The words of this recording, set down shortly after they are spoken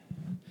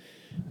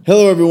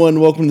Hello,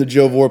 everyone. Welcome to the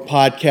Joe Vore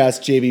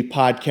Podcast, JV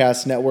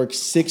Podcast Network.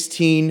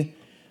 16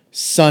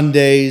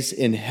 Sundays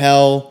in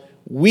Hell.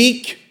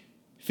 Week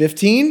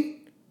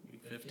 15?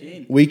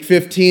 Week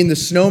 15. The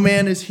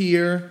Snowman is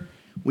here.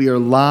 We are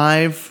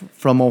live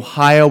from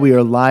Ohio. We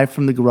are live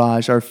from the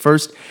garage.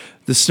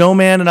 The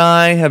Snowman and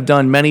I have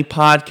done many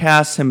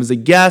podcasts. Him as a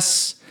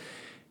guest,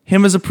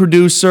 him as a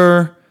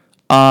producer.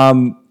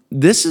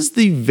 This is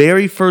the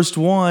very first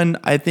one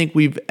I think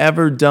we've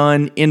ever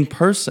done in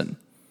person.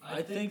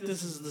 I think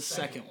this is the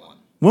second one.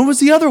 When was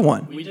the other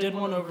one? We did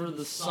one over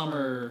the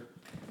summer,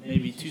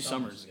 maybe 2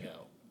 summers ago.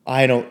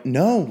 I don't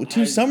know.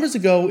 2 summers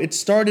ago, it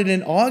started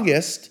in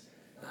August,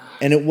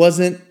 and it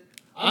wasn't.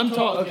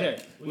 Okay,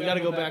 we got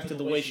to go back to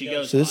The Way She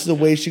Goes. So this is The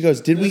Way She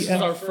Goes. This is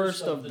our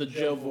first of the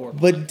Joe Vore.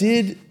 But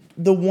did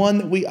the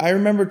one that I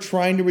remember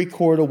trying to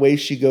record a Way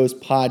She Goes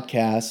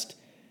podcast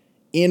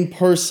in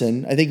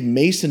person. I think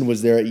Mason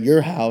was there at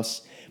your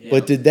house. Yeah.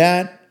 But did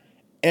that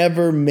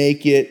ever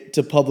make it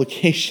to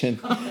publication?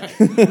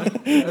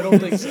 I don't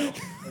think so.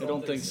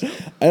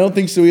 I don't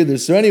think so either.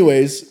 So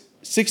anyways,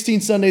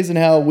 16 Sundays in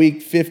Hell,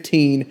 week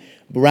 15,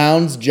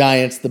 Browns,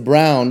 Giants. The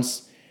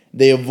Browns,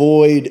 they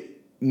avoid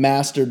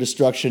master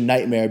destruction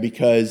nightmare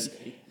because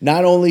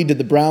not only did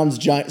the Browns,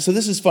 Giants... So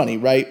this is funny,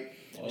 right?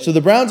 So the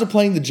Browns are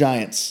playing the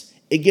Giants.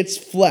 It gets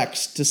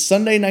flexed to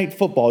Sunday Night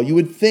Football. You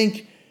would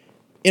think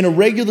in a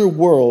regular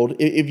world,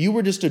 if you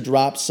were just to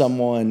drop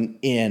someone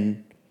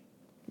in...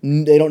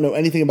 They don't know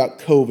anything about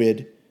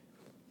COVID,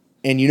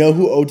 and you know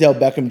who Odell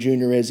Beckham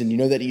Jr. is, and you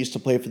know that he used to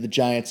play for the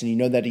Giants, and you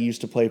know that he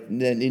used to play,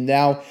 and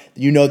now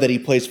you know that he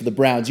plays for the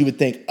Browns. You would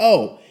think,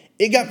 oh,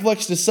 it got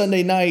flexed to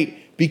Sunday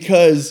night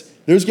because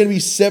there's going to be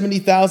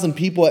 70,000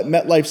 people at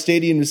MetLife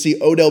Stadium to see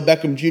Odell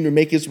Beckham Jr.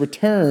 make his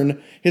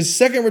return, his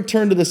second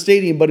return to the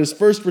stadium, but his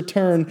first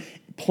return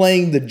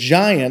playing the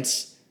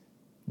Giants.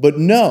 But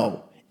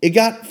no, it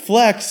got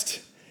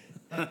flexed.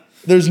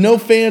 There's no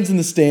fans in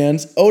the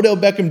stands. Odell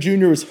Beckham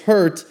Jr. is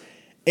hurt,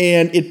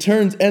 and it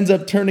ends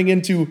up turning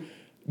into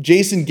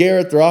Jason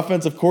Garrett, their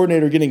offensive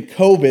coordinator, getting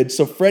COVID.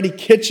 So Freddie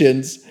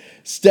Kitchens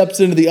steps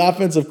into the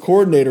offensive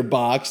coordinator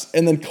box,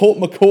 and then Colt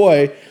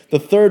McCoy, the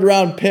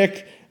third-round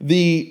pick,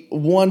 the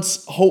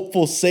once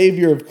hopeful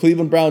savior of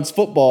Cleveland Browns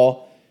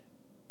football,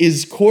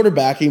 is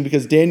quarterbacking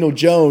because Daniel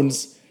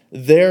Jones,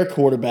 their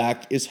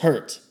quarterback, is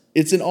hurt.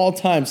 It's an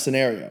all-time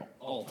scenario.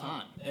 All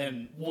time.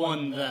 And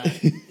one that,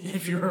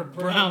 if you're a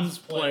Browns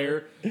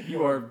player,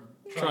 you are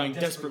trying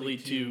desperately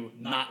to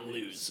not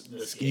lose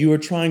this game. You are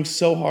trying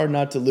so hard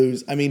not to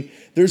lose. I mean,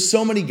 there's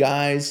so many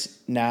guys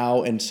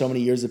now and so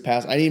many years have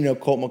passed. I didn't even know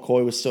Colt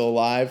McCoy was still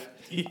alive.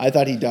 I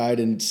thought he died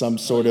in some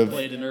sort of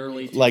played in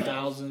early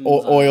 2000s,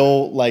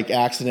 oil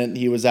accident.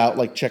 He was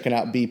out checking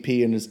out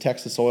BP and his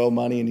Texas oil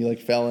money, and he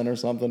fell in or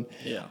something.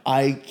 Yeah.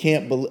 I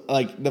can't believe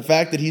the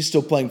fact that he's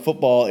still playing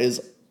football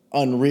is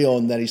unreal,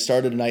 and that he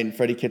started tonight and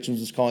Freddie Kitchens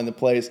was calling the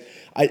plays.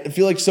 I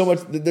feel like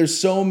there's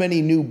so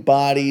many new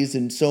bodies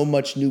and so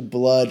much new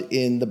blood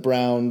in the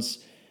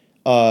Browns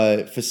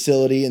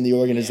facility and the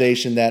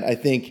organization that I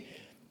think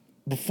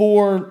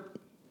before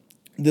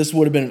this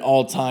would have been an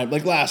all-time,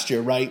 like last year,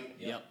 right?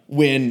 Yep.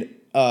 When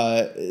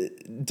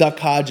Duck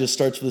Hodges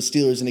starts for the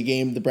Steelers in a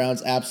game the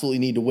Browns absolutely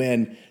need to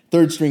win,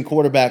 third-string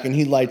quarterback, and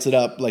he lights it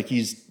up like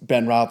he's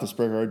Ben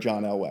Roethlisberger or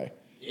John Elway.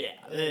 Yeah,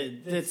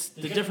 it's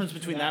the difference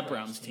between that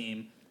Browns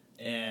team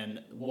and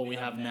what we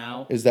have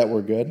now. Is that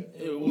we're good?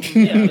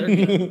 Yeah, they're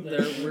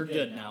good. We're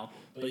good now.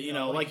 But,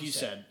 like you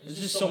said, there's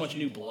just so much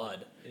new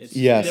blood. It's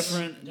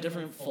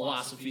different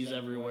philosophies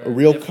everywhere. A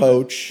real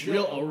coach.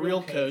 A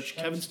real coach.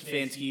 Kevin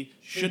Stefanski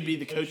should be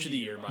the coach of the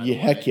year, by the way.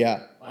 Heck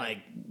yeah.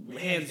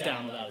 Hands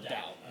down, without a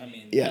doubt. I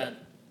mean, yeah.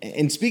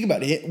 And speak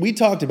about it. We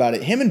talked about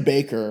it. Him and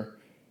Baker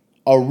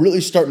are really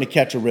starting to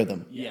catch a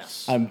rhythm.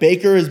 Yes.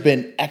 Baker has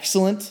been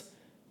excellent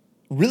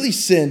really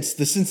since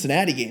the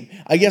Cincinnati game.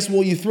 I guess,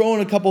 you throw in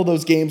a couple of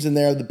those games in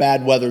there, the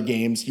bad weather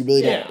games. You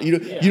really don't.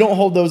 You don't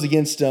hold those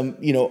against him.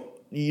 You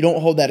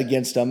don't hold that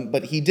against him.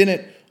 But he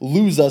didn't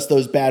lose us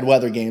those bad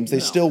weather games.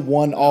 They still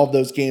won all of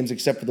those games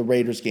except for the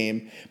Raiders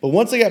game. But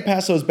once they got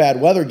past those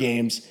bad weather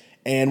games,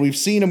 and we've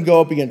seen him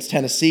go up against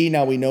Tennessee.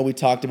 Now we know we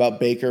talked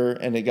about Baker,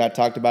 and it got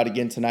talked about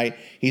again tonight.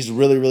 He's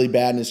really, really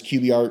bad, and his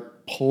QBR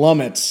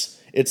plummets.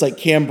 It's like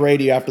Cam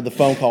Brady after the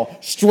phone call,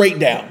 straight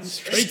down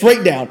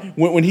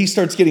when he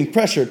starts getting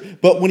pressured.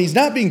 But when he's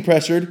not being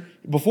pressured,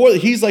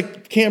 he's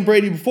like Cam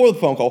Brady before the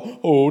phone call,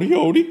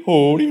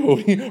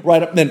 hody,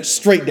 right up, then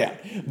straight down.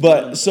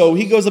 But so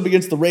he goes up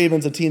against the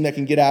Ravens, a team that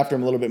can get after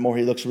him a little bit more.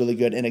 He looks really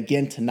good. And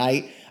again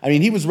tonight,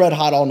 he was red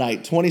hot all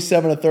night,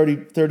 27 of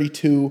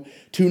 32,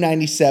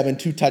 297,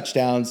 2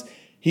 touchdowns.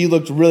 He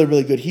looked really,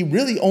 really good. He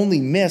really only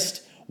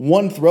missed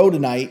one throw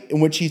tonight in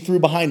which he threw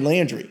behind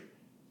Landry.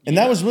 And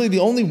that was really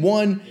the only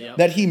one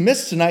that he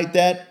missed tonight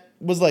that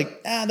was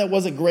that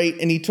wasn't great.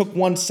 And he took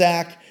one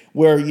sack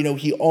where,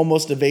 he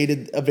almost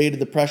evaded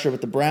the pressure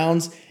with the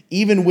Browns.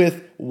 even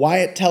with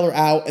Wyatt Teller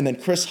out and then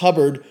Chris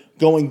Hubbard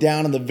going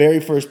down in the very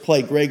first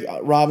play, Greg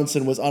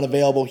Robinson was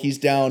unavailable. He's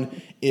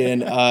down in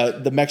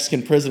the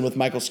Mexican prison with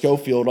Michael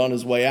Schofield on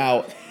his way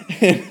out.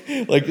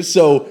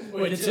 So.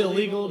 Wait, it's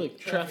illegal to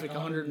traffic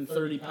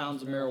 130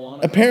 pounds of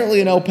marijuana?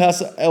 Apparently in El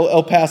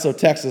Paso,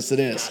 Texas, it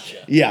is. Gotcha.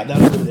 Yeah,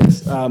 that's what it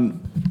is.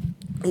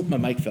 My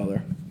mic fell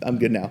there. I'm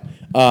good now.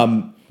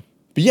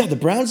 But yeah, the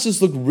Browns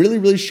just looked really,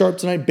 really sharp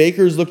tonight.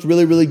 Baker's looked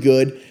really, really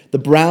good. The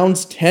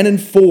Browns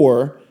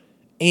 10-4,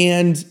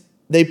 and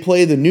they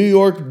play the New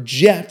York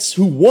Jets,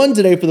 who won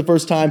today for the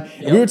first time. Yep.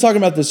 And we were talking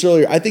about this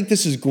earlier. I think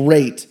this is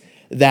great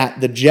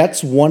that the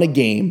Jets won a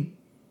game.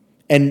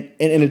 And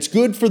it's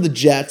good for the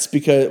Jets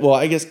because, well,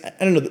 I guess,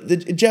 I don't know. The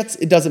Jets,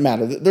 it doesn't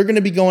matter. They're going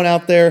to be going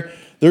out there.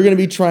 They're going to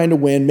be trying to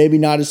win. Maybe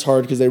not as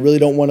hard because they really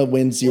don't want to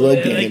win zero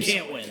games. They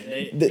can't win.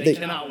 They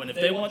cannot win. If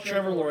they want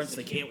Trevor Lawrence,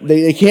 they can't win.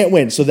 They can't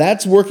win. So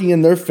that's working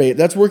in their favor.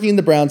 That's working in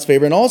the Browns'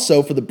 favor. And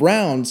also for the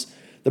Browns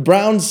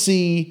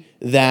see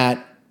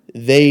that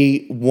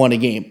they won a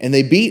game. And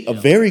they beat a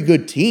very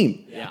good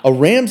team. Yeah. A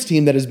Rams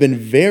team that has been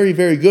very,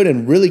 very good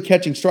and really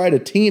catching stride. A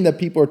team that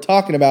people are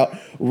talking about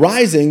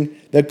rising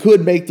that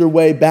could make their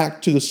way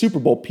back to the Super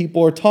Bowl.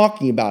 People are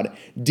talking about it.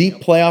 Deep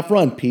playoff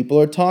run. People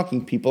are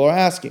talking. People are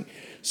asking.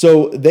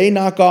 So they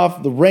knock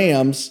off the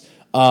Rams.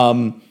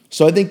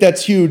 So I think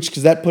that's huge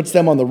because that puts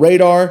them on the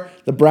radar.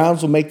 The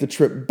Browns will make the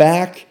trip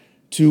back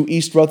to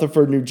East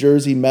Rutherford, New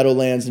Jersey,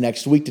 Meadowlands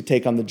next week to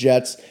take on the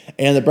Jets.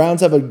 And the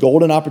Browns have a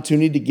golden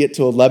opportunity to get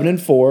to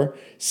 11-4,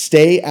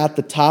 stay at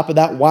the top of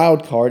that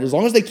wild card. As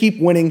long as they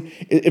keep winning,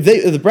 if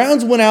the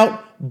Browns win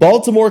out,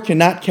 Baltimore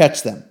cannot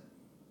catch them.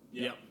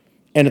 Yeah.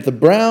 And if the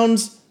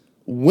Browns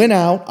win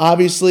out,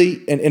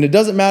 obviously, and it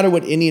doesn't matter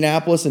what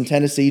Indianapolis and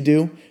Tennessee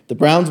do, the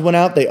Browns win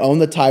out, they own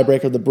the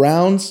tiebreaker. The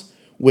Browns,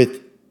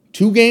 with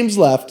 2 games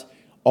left,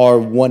 are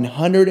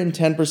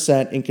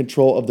 110% in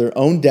control of their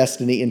own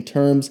destiny in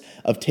terms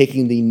of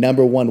taking the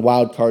number 1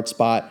 wild card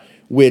spot,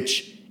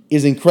 which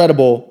is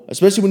incredible,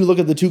 especially when you look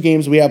at the 2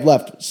 games we have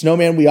left.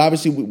 Snowman,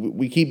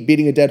 we keep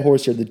beating a dead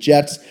horse here. The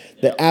Jets,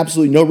 that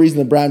absolutely no reason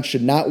the Browns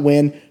should not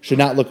win, should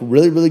not look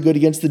really, really good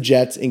against the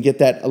Jets and get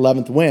that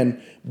 11th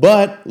win.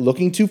 But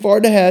looking too far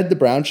ahead, the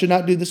Browns should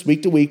not do this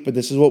week to week, but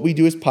this is what we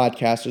do as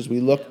podcasters.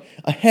 We look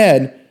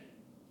ahead.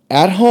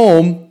 At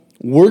home,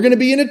 we're going to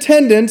be in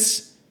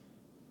attendance.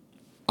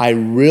 I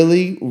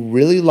really,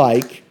 really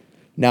like.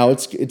 Now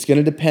it's going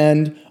to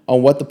depend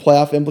on what the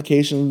playoff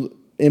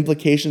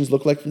implications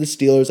look like for the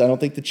Steelers. I don't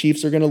think the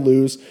Chiefs are going to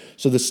lose.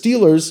 So the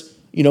Steelers,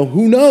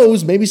 who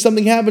knows? Maybe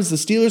something happens. The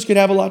Steelers could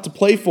have a lot to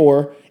play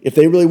for if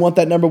they really want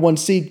that number 1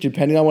 seed,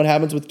 depending on what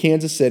happens with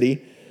Kansas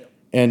City.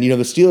 And, the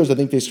Steelers, I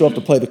think they still have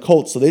to play the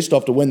Colts, so they still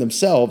have to win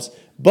themselves.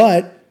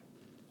 But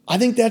I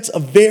think that's a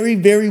very,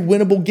 very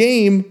winnable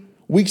game,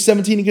 Week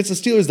 17 against the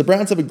Steelers. The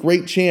Browns have a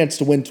great chance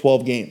to win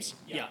 12 games.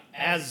 Yeah,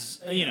 as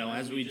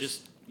we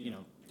just,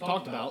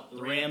 talked about,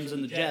 the Rams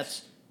and the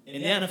Jets,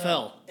 in the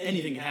NFL,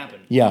 anything can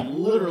happen. Yeah.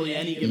 Literally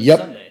any given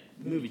Sunday.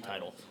 Movie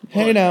title.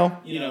 Hey, now.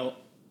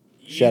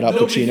 Shout out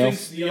Nobody Pacino.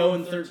 thinks the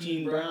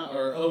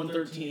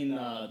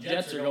 0-13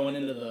 Jets are going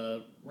into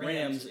the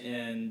Rams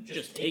and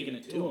just taking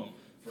it to them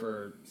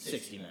for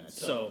 60 minutes.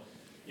 So,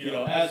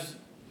 as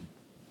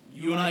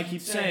you and I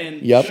keep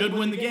saying, should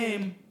win the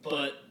game,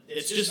 but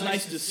it's just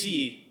nice to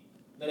see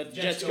that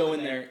the Jets go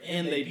in there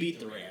and they beat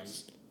the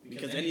Rams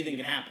because anything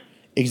can happen.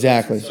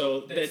 Exactly.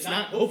 So it's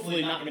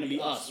hopefully not going to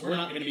be us. We're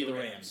not going to be the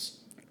Rams.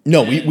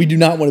 No, we do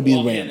not want to be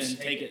the Rams.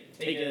 And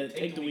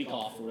take the week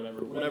off or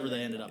whatever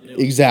they ended up doing.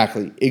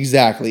 Exactly.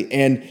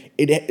 And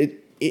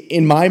it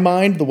in my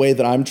mind, the way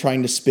that I'm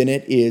trying to spin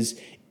it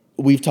is,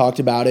 we've talked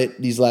about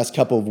it these last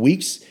couple of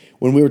weeks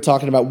when we were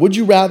talking about, would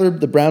you rather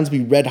the Browns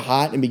be red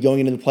hot and be going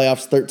into the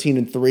playoffs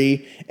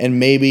 13-3 and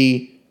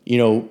maybe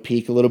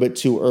peak a little bit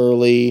too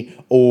early,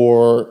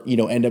 or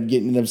end up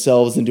getting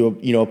themselves into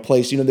a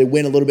place, they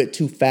win a little bit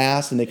too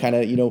fast and they kind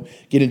of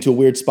get into a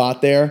weird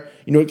spot there.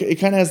 It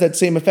kind of has that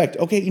same effect.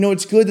 Okay,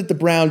 it's good that the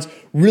Browns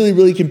really,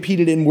 really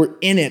competed and were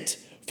in it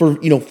for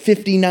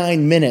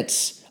 59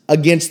 minutes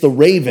against the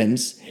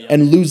Ravens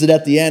and lose it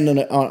at the end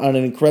on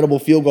an incredible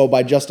field goal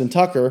by Justin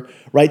Tucker.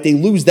 Right? They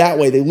lose that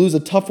way. They lose a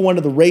tough one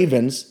to the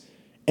Ravens,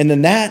 and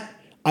then that,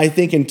 I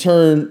think, in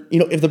turn,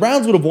 if the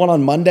Browns would have won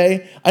on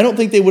Monday, I don't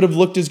think they would have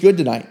looked as good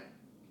tonight.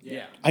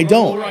 Yeah, I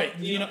don't. Right.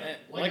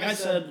 Like I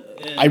said,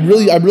 I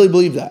really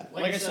believe that.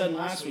 Like I said in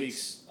last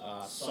week's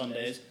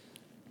Sundays,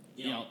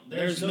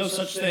 there's no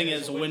such thing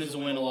as a win is a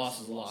win, a loss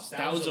is a loss.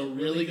 That was a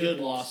really good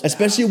loss.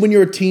 Especially when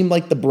you're a team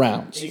like the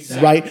Browns,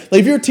 exactly. Right?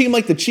 Like if you're a team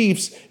like the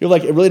Chiefs, you're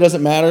like, it really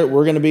doesn't matter.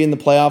 We're going to be in the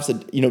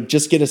playoffs.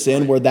 Just get us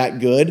in. Right. We're that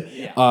good.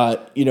 Yeah.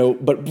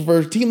 But for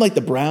a team like the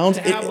Browns,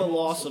 to have a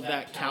loss of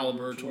that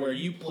caliber to where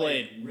you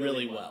played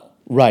really well.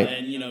 Right.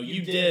 And,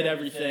 you did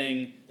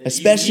everything.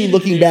 Especially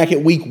looking back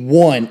at week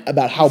 1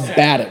 about how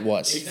bad it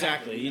was.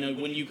 Exactly.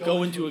 When you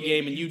go into a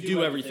game and you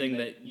do everything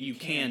that you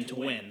can to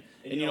win.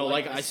 And,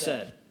 like I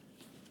said,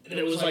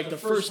 it was like the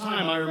first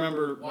time I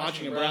remember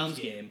watching a Browns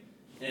game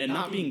and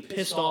not being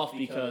pissed off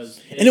because...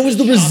 And it was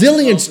the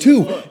resilience,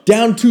 too.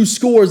 Down 2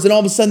 scores, and all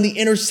of a sudden the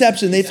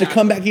interception. They have to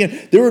come back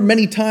again. There were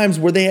many times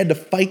where they had to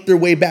fight their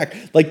way back.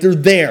 Like, they're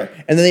there,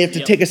 and then they have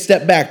to take a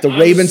step back. The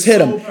Ravens hit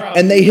them,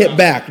 and they hit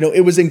back. No,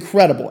 it was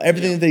incredible,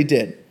 everything that they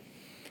did.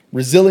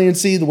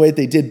 Resiliency, the way that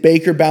they did.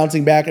 Baker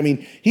bouncing back. I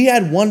mean, he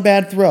had one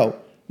bad throw.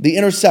 The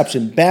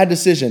interception, bad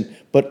decision.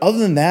 But other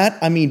than that,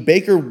 I mean,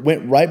 Baker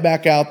went right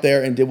back out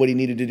there and did what he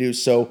needed to do.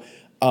 So,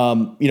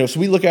 so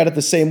we look at it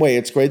the same way.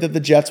 It's great that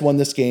the Jets won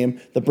this game.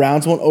 The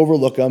Browns won't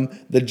overlook them.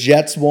 The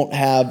Jets won't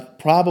have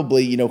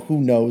probably, who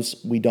knows?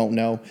 We don't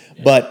know.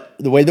 Yeah. But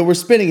the way that we're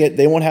spinning it,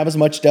 they won't have as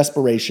much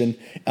desperation.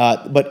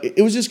 But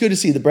it was just good to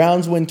see. The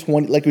Browns win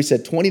 20, like we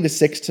said,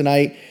 20-6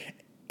 tonight.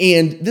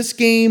 And this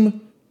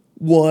game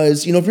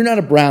was, if you're not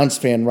a Browns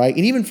fan, right?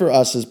 And even for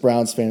us as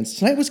Browns fans,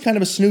 tonight was kind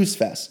of a snooze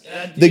fest.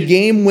 The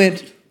game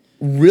went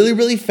really,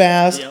 really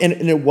fast, and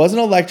it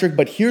wasn't electric,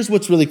 but here's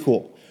what's really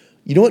cool.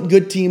 You know what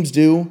good teams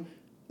do?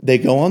 They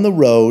go on the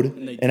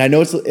road, and I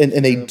know and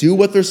they do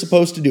what they're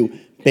supposed to do.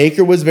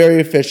 Baker was very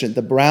efficient.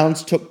 The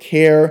Browns took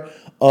care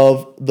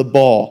of the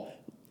ball.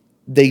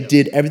 They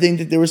did everything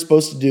that they were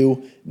supposed to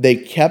do. They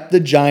kept the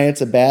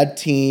Giants a bad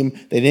team.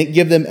 They didn't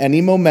give them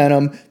any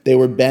momentum. They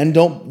were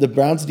the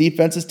Browns'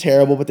 defense is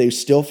terrible, but they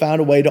still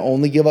found a way to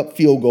only give up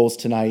field goals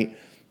tonight.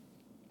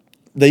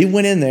 They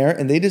went in there,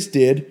 and they just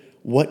did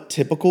what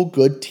typical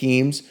good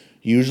teams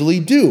usually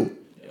do.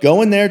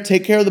 Go in there,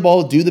 take care of the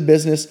ball, do the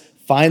business,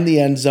 find the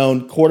end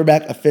zone,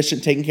 quarterback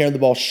efficient, taking care of the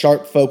ball,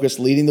 sharp focus,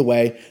 leading the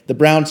way. The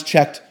Browns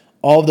checked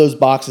all of those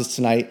boxes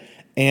tonight,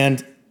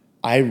 and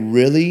I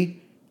really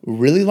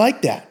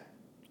like that.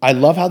 I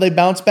love how they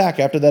bounced back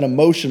after that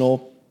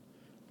emotional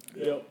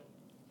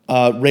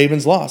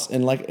Ravens loss.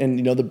 And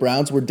the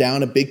Browns were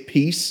down a big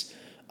piece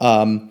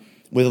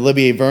with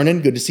Olivier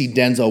Vernon. Good to see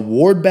Denzel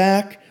Ward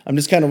back. I'm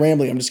just kind of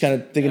rambling. I'm just kind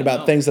of thinking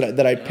about things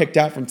that I picked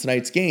out from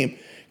tonight's game.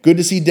 Good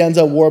to see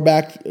Denzel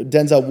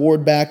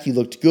Ward back. He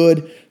looked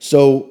good.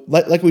 So,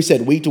 like we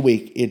said, week to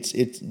week,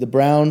 it's the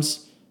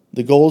Browns.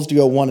 The goal is to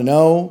go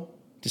 1-0,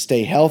 to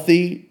stay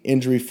healthy,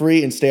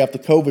 injury-free, and stay off the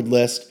COVID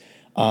list.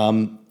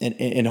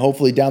 And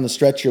hopefully down the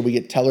stretch here we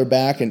get Teller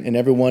back and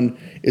everyone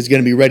is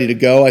going to be ready to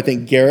go. I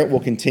think Garrett will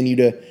continue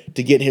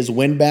to get his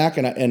win back,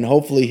 and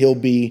hopefully he'll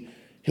be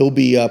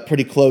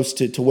pretty close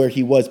to where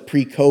he was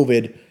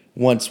pre-COVID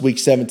once Week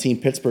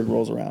 17 Pittsburgh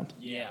rolls around.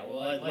 Yeah,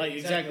 well,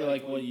 exactly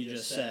like what you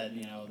just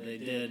said.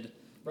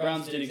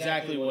 Browns did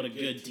exactly what a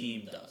good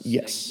team does.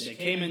 Yes, they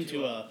came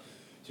into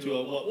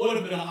what would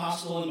have been a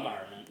hostile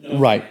environment.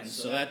 Right. Fans,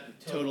 so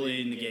that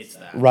totally negates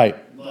that.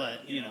 Right.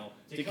 But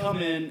to come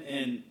in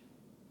and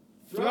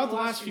throughout the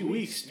last few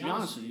weeks, to be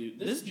honest with you,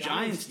 this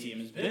Giants team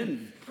has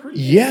been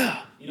pretty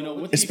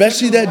good.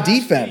 Especially that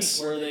defense.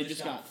 Where they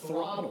just got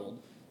throttled.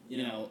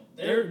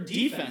 Their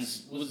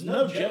defense was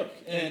no joke.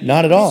 And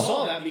not at all. We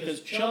saw that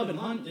because Chubb and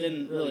Hunt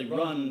didn't really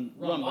run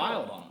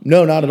wild on them.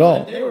 No, not at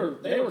all. They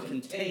were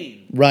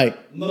contained.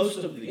 Right. Most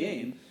of the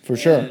game. For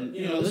sure. And,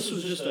 this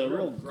was just a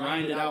real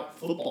grinded out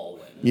football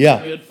win.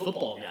 Yeah. A good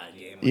football guy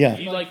game. Yeah.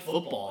 If you like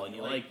football and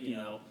you like,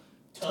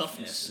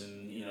 toughness and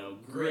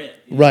grit,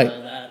 right?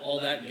 All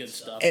that good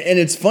stuff. And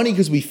it's funny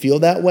because we feel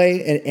that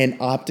way, and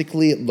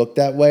optically it looked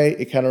that way.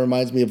 It kind of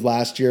reminds me of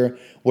last year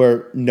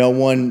where no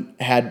one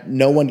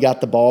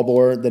got the ball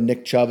more than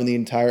Nick Chubb in the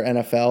entire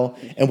NFL,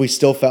 and we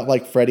still felt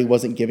like Freddie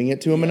wasn't giving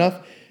it to him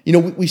enough.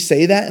 We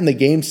say that, and the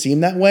game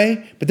seemed that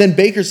way, but then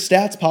Baker's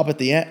stats pop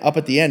up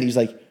at the end. He's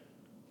like,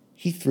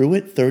 he threw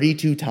it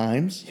 32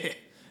 times.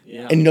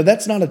 Yeah. And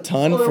that's not a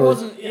ton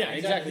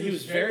exactly. He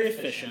was very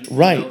efficient.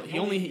 Right.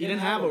 He didn't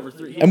have over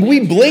 3. And we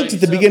blinked at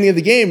the beginning of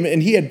the game,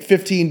 and he had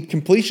 15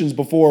 completions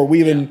before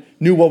we even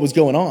knew what was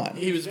going on.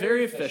 He was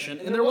very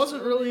efficient, and there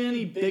wasn't really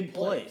any big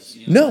plays.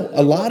 No,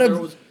 a lot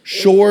of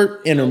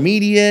short,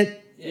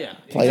 intermediate,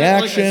 play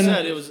action. Like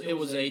I said, it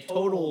was a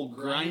total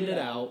grinded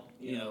out,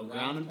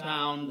 ground and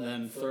pound,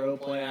 then throw,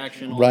 play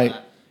action, all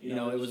that.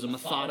 It was a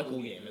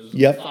methodical game. It was a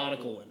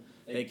methodical win.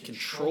 They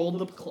controlled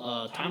the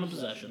time of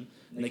possession,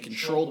 and they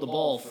controlled the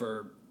ball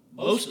for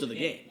most of the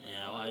game.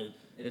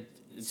 It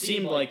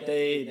seemed like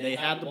they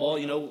had the ball.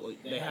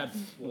 They had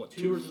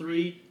 2 or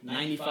 3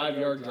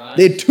 95-yard drives.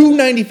 They had 2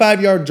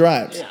 95-yard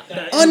drives.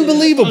 Yeah,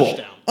 unbelievable.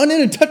 In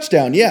a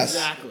touchdown. Yes.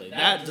 Exactly.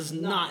 That does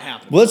not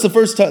happen. Well, that's the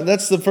first time.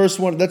 That's the first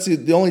one. That's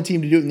the only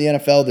team to do it in the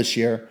NFL this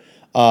year.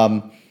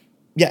 And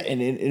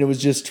it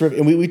was just terrific.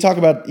 And we talk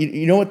about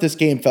what this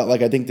game felt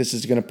like. I think this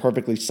is going to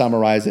perfectly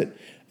summarize it.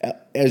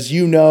 As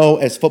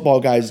as football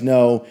guys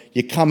know,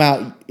 you come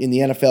out in the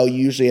NFL, you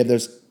usually have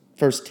those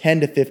first 10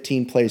 to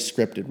 15 plays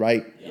scripted,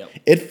 right? Yep.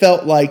 It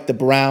felt like the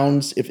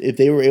Browns, if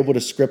they were able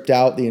to script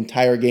out the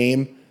entire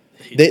game,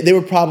 they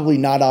were probably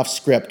not off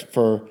script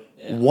for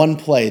one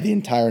play the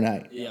entire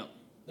night. Yeah.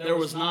 There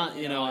was not,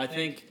 I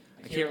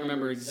can't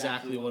remember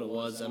exactly what it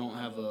was. I don't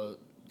have a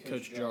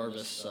Coach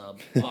Jarvis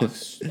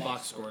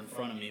box score in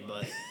front of me,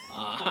 but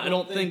I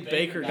don't think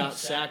Baker got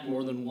sacked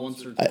more than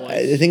once or twice.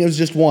 I think it was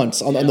just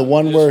once on the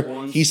one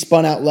where he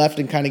spun out left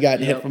and kind of got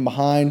hit from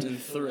behind. And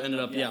ended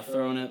up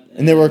throwing it.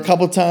 And there were a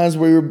couple times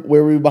where we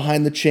were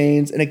behind the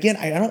chains. And again,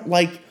 I don't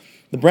like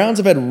the Browns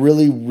have had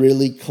really,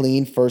 really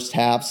clean first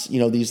halves.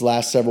 These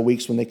last several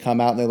weeks when they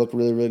come out and they look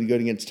really, really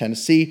good against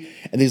Tennessee.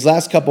 And these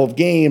last couple of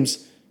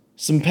games,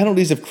 some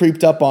penalties have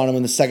creeped up on them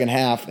in the second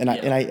half, and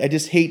I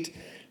just hate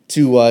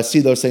to see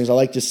those things. I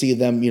like to see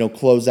them,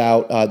 close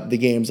out the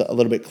games a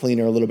little bit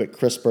cleaner, a little bit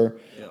crisper.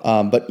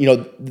 Yeah. But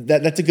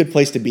that's a good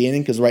place to be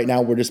in because right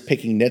now we're just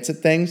picking nits at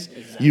things.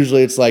 Exactly.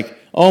 Usually it's like,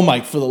 oh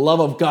my, for the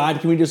love of God,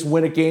 can we just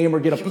win a game or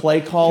get a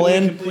play call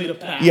in? Complete a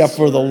pass. Yeah,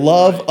 for the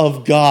love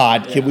of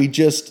God, can we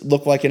just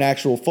look like an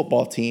actual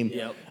football team?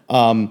 Yep.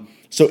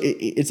 So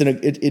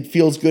it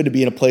feels good to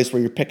be in a place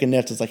where you're picking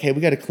nits. It's like, hey,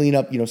 we got to clean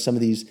up, some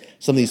of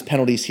these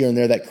penalties here and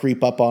there that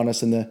creep up on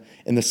us in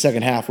the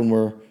second half when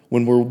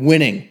we're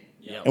winning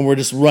and we're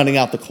just running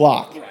out the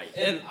clock. Right.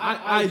 And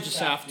I just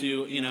have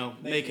to,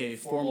 make a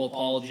formal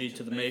apology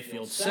to the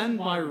Mayfield. Send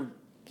my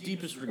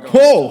deepest regards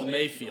to the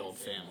Mayfield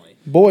family.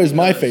 Boy, is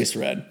my face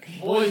red.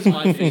 Boy, is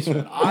my face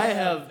red. I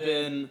have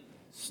been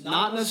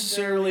not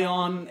necessarily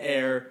on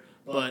air,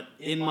 but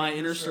in my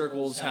inner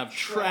circles have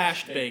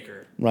trashed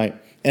Baker. Right.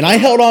 And I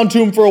held on to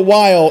him for a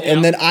while,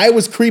 and then I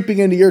was creeping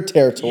into your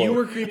territory. You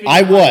were creeping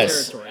into my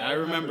territory. I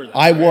remember that.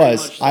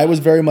 I was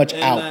very much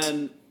out.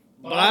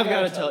 But I've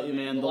got to tell you,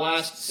 man, the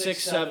last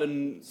six,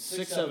 seven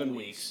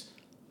weeks,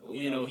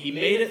 he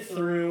made it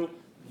through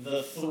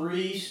the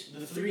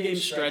three-game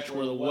stretch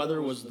where the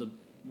weather was the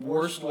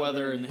worst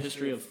weather in the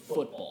history of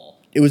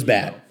football. It was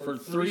bad. For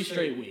 3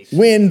 straight weeks.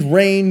 Wind,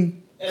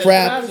 rain,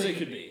 crap. As bad as it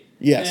could be.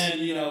 Yes.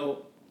 And,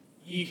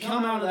 you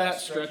come out of that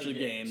stretch of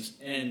games,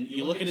 and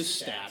you look at his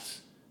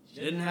stats.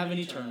 He didn't have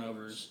any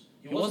turnovers.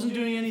 He wasn't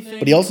doing anything.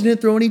 But he also didn't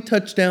throw any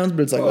touchdowns,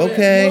 but it's like,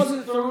 okay. He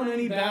wasn't throwing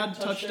any bad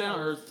touchdowns,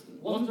 or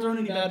wasn't throwing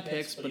any bad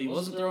picks, but he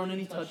wasn't throwing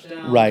any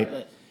touchdowns. Right.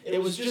 But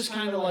it was just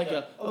kind of like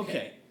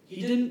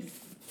he didn't,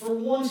 for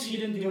once, he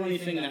didn't do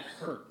anything that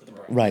hurt the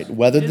Browns. Right,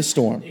 weathered the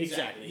storm.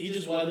 Exactly. He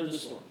just weathered the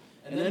storm.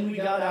 And then we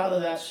got out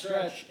of that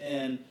stretch,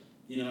 and,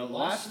 the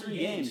last 3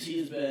 games, he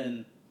has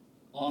been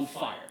on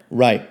fire.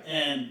 Right.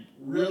 And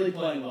really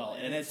playing well.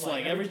 And it's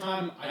like every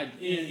time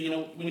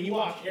when you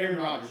watch Aaron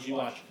Rodgers, you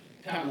watch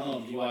Pat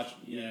Mahomes,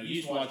 you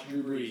used to watch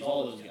Drew Brees,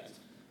 all those guys.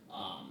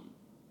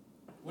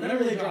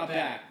 Whenever they drop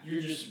back,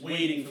 you're just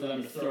waiting for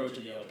them to throw it to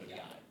the open guy.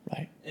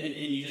 Right. And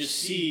you just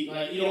see,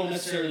 you don't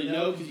necessarily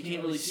know because you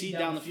can't really see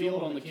down the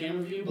field on the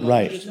camera view, but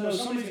right. you just know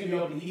somebody's going to be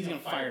open and he's going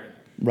to fire it.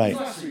 Right. These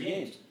last 3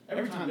 games,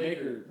 every time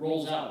Baker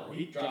rolls out or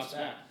he drops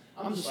back,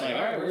 I'm just like,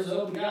 all right, where's the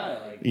open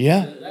guy?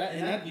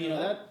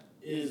 That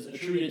is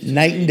attributed to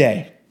night and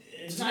day.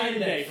 It's night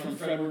and day from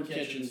Fred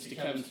Kitchens to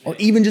Kevin Spacey. Or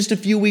even just a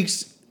few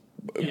weeks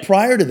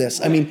prior to this.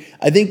 Right. I mean,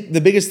 I think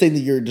the biggest thing that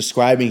you're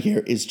describing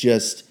here is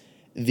just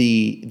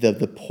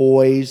the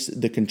poise,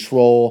 the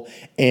control,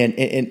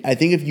 and I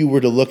think if you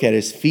were to look at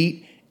his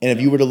feet, and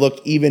if you were to look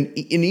even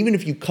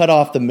if you cut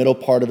off the middle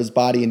part of his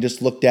body and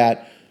just looked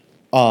at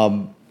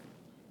how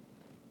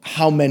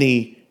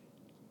many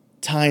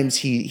times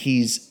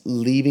he's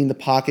leaving the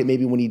pocket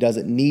maybe when he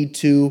doesn't need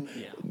to,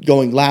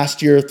 going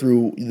last year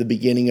through the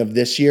beginning of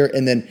this year,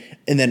 and then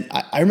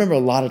I remember a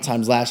lot of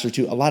times last year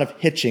too, a lot of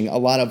hitching, a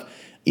lot of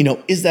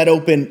is that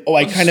open? Oh,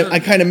 I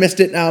kind of missed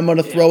it. Now I'm going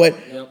to throw it.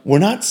 Yep. We're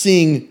not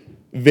seeing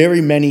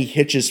very many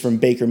hitches from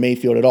Baker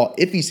Mayfield at all.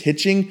 If he's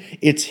hitching,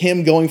 it's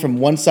him going from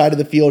one side of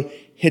the field,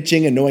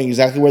 hitching and knowing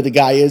exactly where the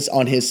guy is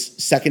on his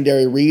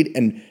secondary read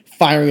and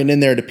firing it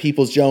in there to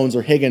Peoples-Jones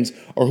or Higgins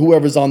or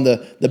whoever's on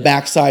the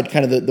backside,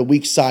 kind of the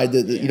weak side,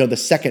 the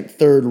second,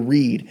 third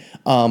read.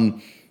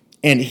 And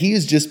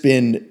he's just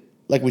been,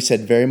 like we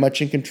said, very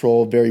much in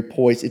control, very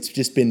poised. It's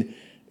just been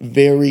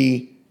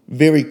very,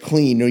 very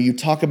clean. You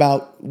talk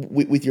about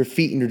with your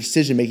feet and your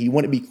decision making, you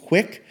want it to be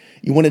quick.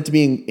 You want it to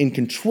be in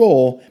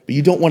control, but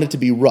you don't want it to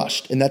be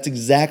rushed. And that's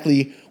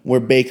exactly where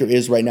Baker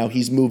is right now.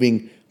 He's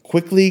moving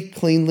quickly,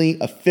 cleanly,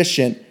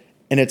 efficient.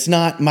 And it's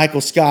not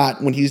Michael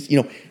Scott when he's,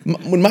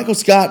 when Michael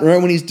Scott,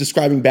 remember when he's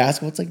describing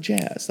basketball, it's like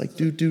jazz. Like,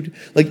 dude.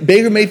 Like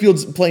Baker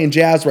Mayfield's playing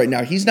jazz right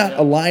now. He's not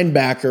a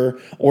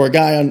linebacker or a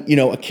guy on,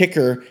 a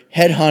kicker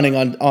head hunting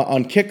on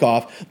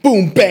kickoff.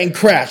 Boom, bang,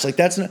 crash. Like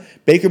that's not,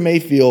 Baker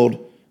Mayfield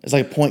is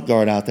like a point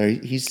guard out there.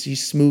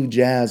 He's smooth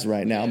jazz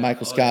right now,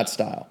 Michael Scott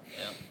style.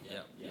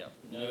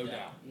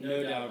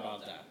 No doubt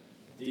about that.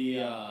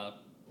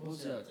 What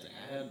was the other thing?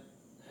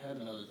 I had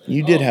another thing.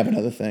 You did have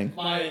another thing.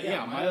 My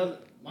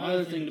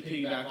other thing to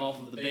piggyback off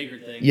of the Baker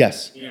thing.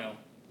 Yes.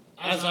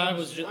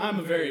 I'm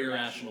a very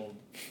irrational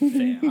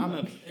fan. I'm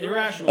a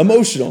irrational.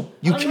 Emotional.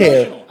 You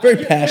care. Emotional.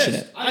 Very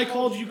passionate. Pissed. I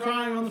called you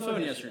crying on the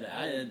phone yesterday.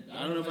 I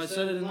don't know if I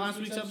said it in last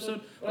week's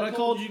episode, but I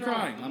called you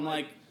crying. I'm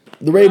like,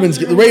 the Ravens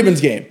game.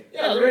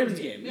 Yeah, the Ravens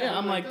game. Yeah,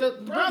 I'm like,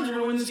 the Browns are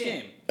going to win this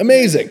game.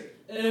 Amazing.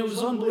 And it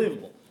was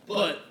unbelievable.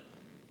 But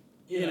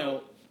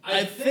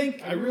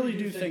I really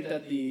do think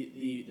that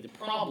the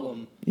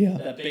problem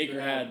that Baker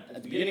had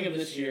at the beginning of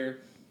this year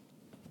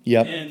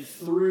Yep. And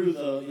through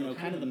the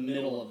kind of the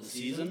middle of the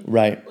season,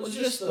 Right. was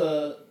just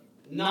the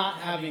not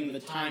having the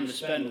time to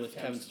spend with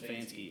Kevin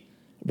Stefanski,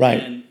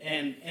 Right.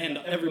 and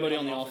everybody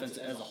on the offense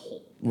as a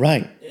whole.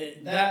 Right.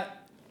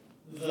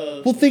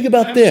 Well, think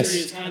about this.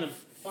 Is kind of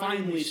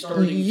finally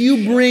starting.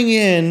 You bring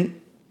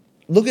in,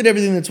 look at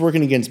everything that's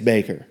working against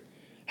Baker.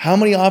 How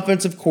many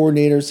offensive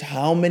coordinators,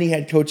 how many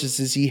head coaches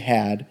has he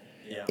had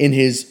in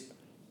his?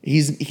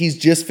 He's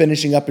just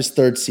finishing up his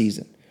third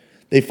season.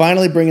 They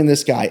finally bring in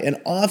this guy. An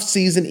off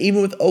season,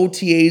 even with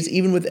OTAs,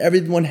 even with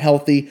everyone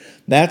healthy,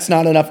 that's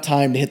not enough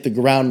time to hit the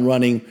ground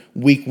running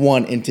week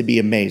one and to be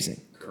amazing.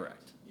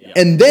 Correct. Yep.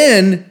 And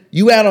then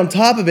you add on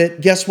top of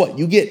it, guess what?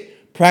 You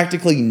get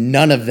practically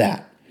none of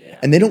that. Yeah.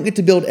 And they don't get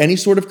to build any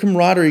sort of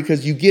camaraderie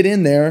because you get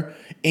in there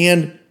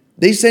and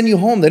they send you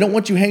home. They don't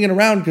want you hanging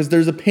around because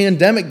there's a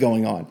pandemic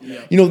going on.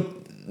 Yeah.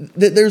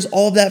 There's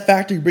all that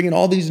factor. You bring in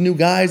all these new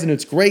guys, and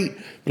it's great.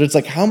 But it's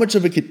like, how much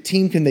of a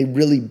team can they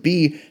really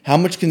be? How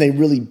much can they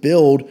really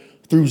build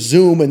through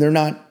Zoom? And they're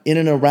not in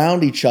and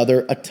around each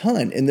other a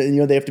ton. And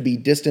then, they have to be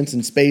distance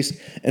and space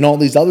and all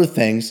these other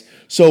things.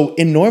 So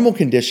in normal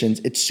conditions,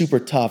 it's super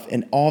tough,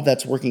 and all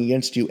that's working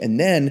against you. And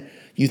then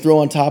you throw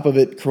on top of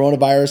it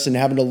coronavirus and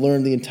having to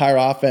learn the entire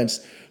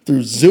offense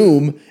through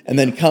Zoom, and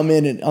then come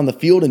in and on the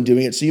field and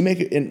doing it. So you make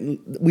it. And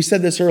we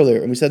said this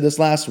earlier, and we said this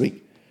last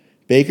week.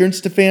 Baker and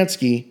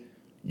Stefanski,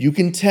 you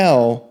can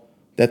tell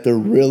that they're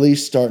really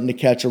starting to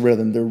catch a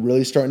rhythm. They're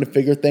really starting to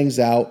figure things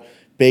out.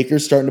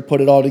 Baker's starting to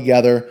put it all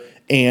together.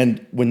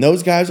 And when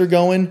those guys are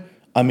going,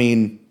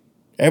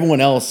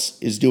 everyone else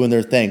is doing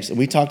their things. And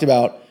we talked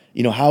about,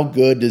 how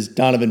good does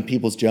Donovan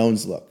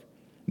Peoples-Jones look?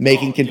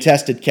 Making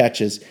contested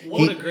catches.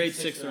 What a great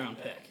 6th round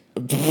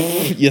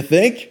pick. You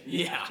think?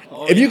 Yeah.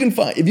 If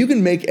you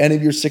can make any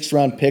of your 6th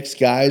round picks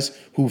guys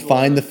who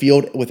find the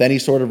field with any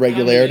sort of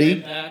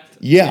regularity,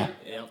 yeah.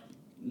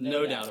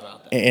 No doubt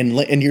about that.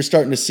 And you're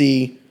starting to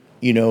see,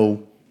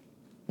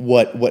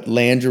 what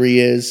Landry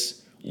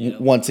is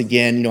once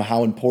again,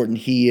 how important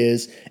he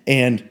is.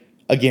 And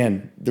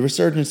again, the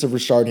resurgence of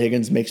Rashard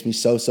Higgins makes me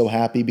so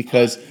happy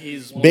because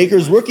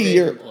Baker's rookie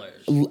year,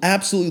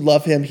 absolutely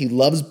love him. He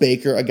loves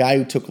Baker, a guy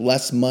who took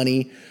less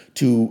money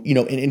to,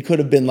 and could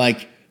have been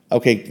like,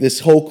 okay, this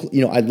whole,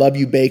 I love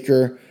you,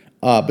 Baker.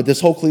 But this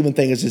whole Cleveland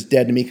thing is just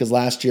dead to me because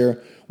last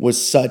year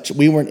was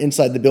we weren't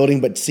inside the building,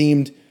 but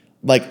seemed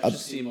like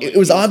it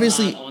was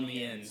obviously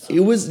it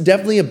was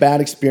definitely a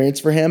bad experience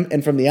for him,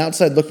 and from the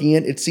outside looking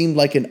in, it seemed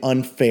like an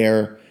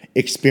unfair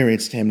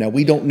experience to him. Now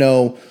we don't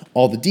know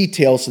all the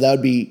details, so that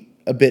would be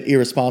a bit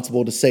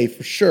irresponsible to say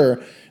for sure.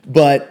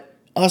 But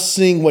us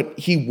seeing what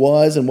he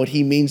was and what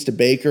he means to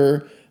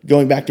Baker,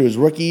 going back to his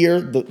rookie year,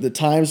 the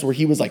times where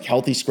he was like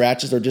healthy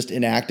scratches or just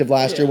inactive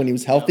last year when he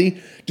was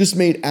healthy, just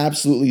made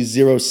absolutely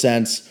zero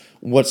sense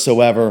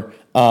whatsoever.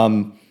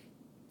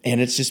 And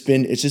it's just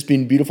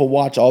been beautiful to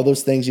watch all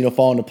those things,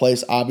 fall into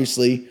place.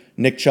 Obviously,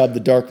 Nick Chubb,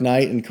 the Dark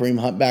Knight, and Kareem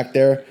Hunt back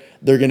there,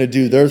 they're going to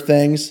do their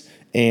things,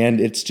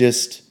 and it's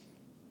just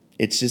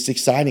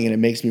exciting, and it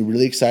makes me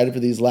really excited for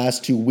these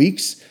last 2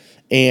 weeks.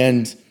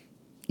 And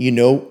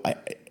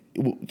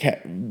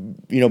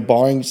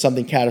barring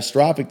something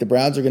catastrophic, the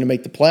Browns are going to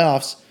make the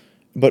playoffs.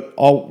 But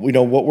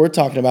what we're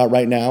talking about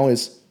right now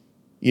is,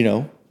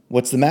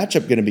 what's the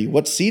matchup going to be?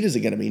 What seed is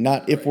it going to be?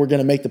 Not if we're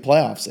going to make the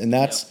playoffs, and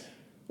that's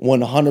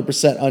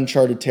 100%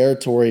 uncharted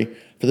territory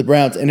for the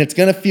Browns. And it's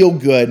going to feel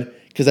good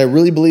because I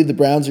really believe the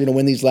Browns are going to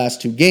win these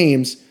last 2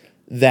 games,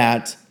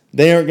 that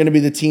they aren't going to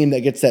be the team that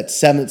gets that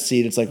 7th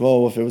seed. It's like,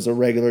 if it was a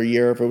regular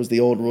year, if it was the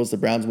old rules, the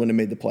Browns wouldn't have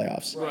made the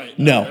playoffs. Right.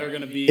 No. They're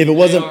going to be, if it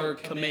wasn't, they are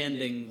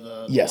commanding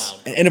the yes.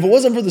 wild. And if it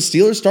wasn't for the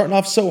Steelers starting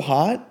off so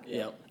hot,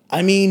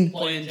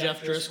 playing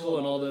Jeff Driscoll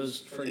and all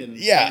those friggin'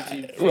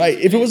 right.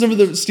 If it wasn't for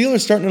the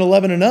Steelers starting at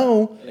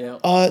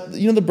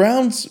 11-0, the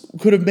Browns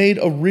could have made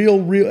a real,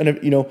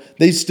 and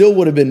they still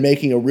would have been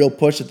making a real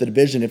push at the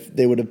division if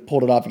they would have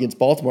pulled it off against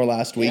Baltimore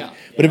last week.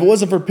 But if it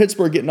wasn't for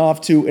Pittsburgh getting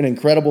off to an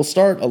incredible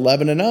start,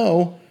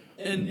 11-0,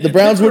 the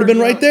Browns would have been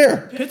right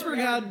there. Pittsburgh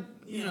had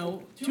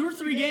 2 or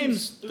 3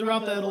 games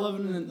throughout that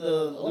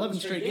 11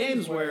 straight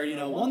games where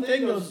one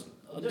thing goes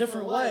a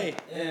different way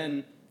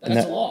and.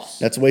 That's a loss.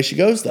 That's the way she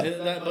goes, though.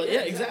 But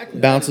yeah,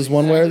 exactly. Bounces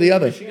one way or the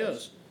other. She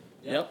goes.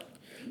 Yep.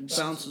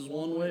 Bounces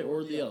one way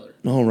or the other.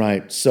 All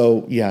right.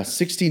 So,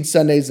 16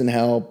 Sundays in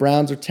hell.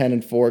 Browns are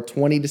 10-4,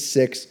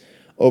 20-6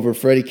 over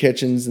Freddie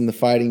Kitchens and the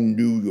Fighting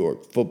New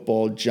York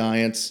Football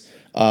Giants.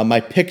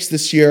 My picks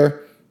this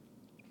year,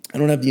 I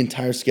don't have the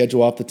entire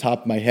schedule off the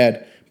top of my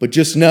head, but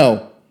just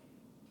know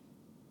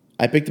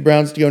I picked the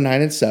Browns to go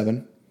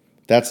 9-7.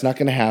 That's not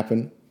going to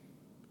happen,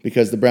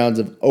 because the Browns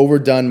have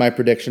overdone my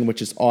prediction,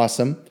 which is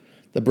awesome.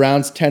 The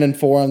Browns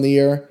 10-4 on the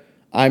year.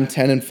 I'm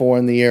 10-4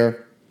 on the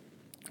year.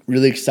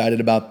 Really excited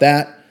about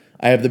that.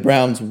 I have the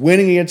Browns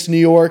winning against New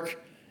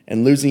York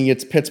and losing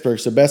against Pittsburgh.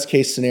 So best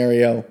case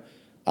scenario,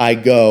 I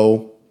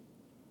go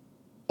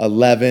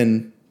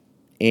 11-5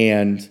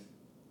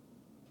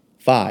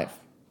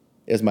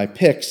 as my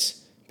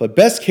picks. But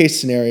best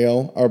case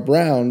scenario, our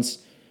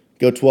Browns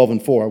go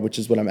 12-4, which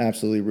is what I'm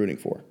absolutely rooting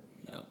for.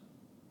 No.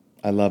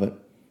 I love it.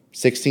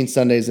 16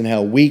 Sundays in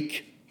Hell,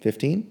 week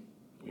 15?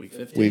 Week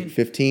 15. Week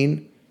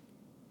 15.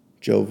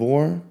 Joe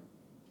Vore,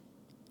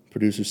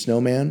 producer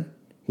Snowman.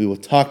 We will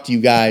talk to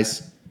you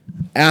guys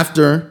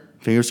after,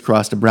 fingers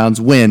crossed, the Browns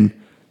win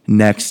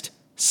next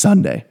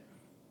Sunday.